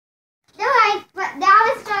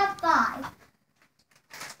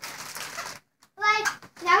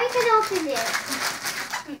open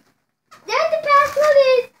it. Then the password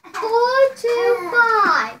is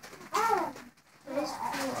 425. What is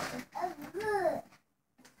 4?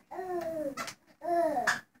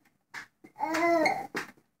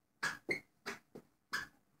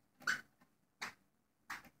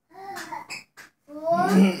 4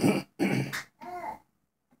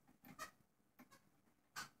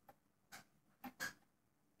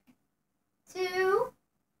 2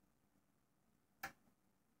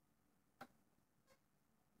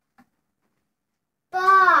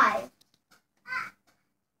 5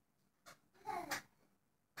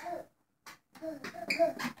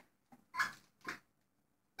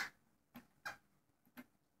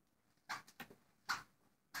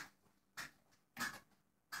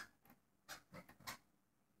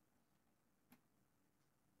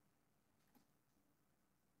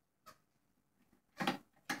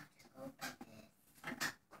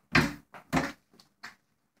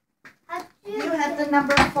 You have the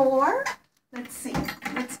number 4. Let's see.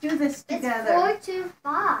 Let's do this together. It's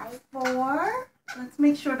 425. 4. Let's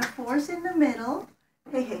make sure the 4's in the middle.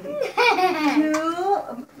 Hey.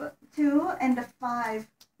 2 and the 5.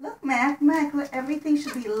 Look, Mac, look, everything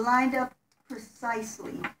should be lined up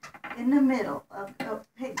precisely in the middle of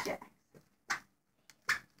hey, Jack.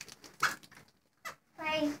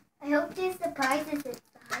 Wait, I hope there's the prizes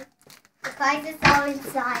inside. The prizes are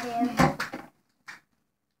inside here.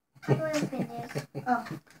 How do I open this? Oh.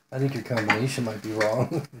 I think your combination might be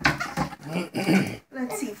wrong.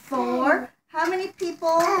 Let's see, 4. How many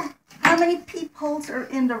peepholes are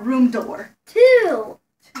in the room door? 2.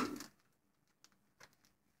 2.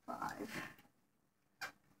 5.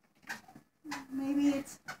 Maybe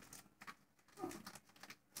it's...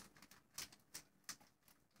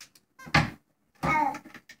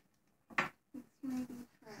 Maybe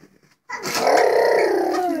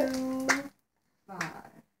 2, 5.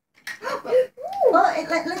 Well,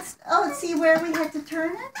 let's see where we had to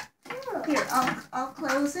turn it. Here, I'll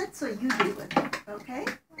close it so you do it. Okay?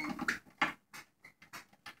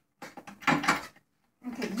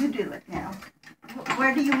 Okay, you do it now.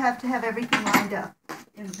 Where do you have to have everything lined up?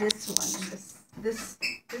 In this one, in this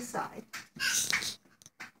side.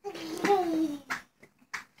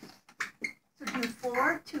 So do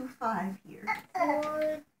 4, 2, 5 here.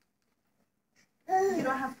 4. You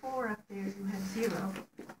don't have 4 up there, you have 0.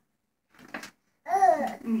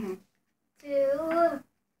 2.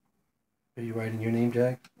 Are you writing your name,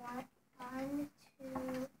 Jack? 1,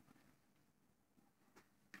 2.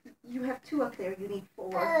 You have 2 up there, you need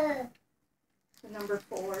 4. The number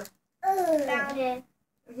 4. Found it.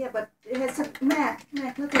 Yeah, but it has to, Mac,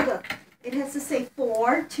 look. It has to say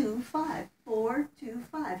 4, 2, 5. 4, 2,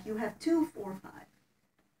 5. You have 2, 4,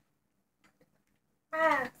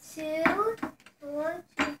 5. 2, 4,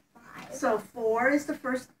 2, 5. So 4 is the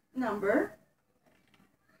first number.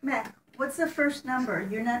 Mac, what's the first number?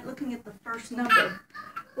 You're not looking at the first number.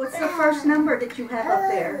 What's the first number that you have up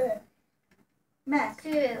there? Mac. 2.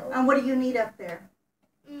 And what do you need up there?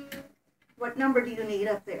 4. What number do you need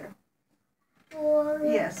up there?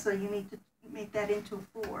 Yes, so you need to make that into a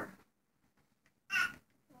 4.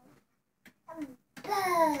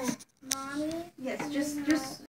 Mommy? Yes, just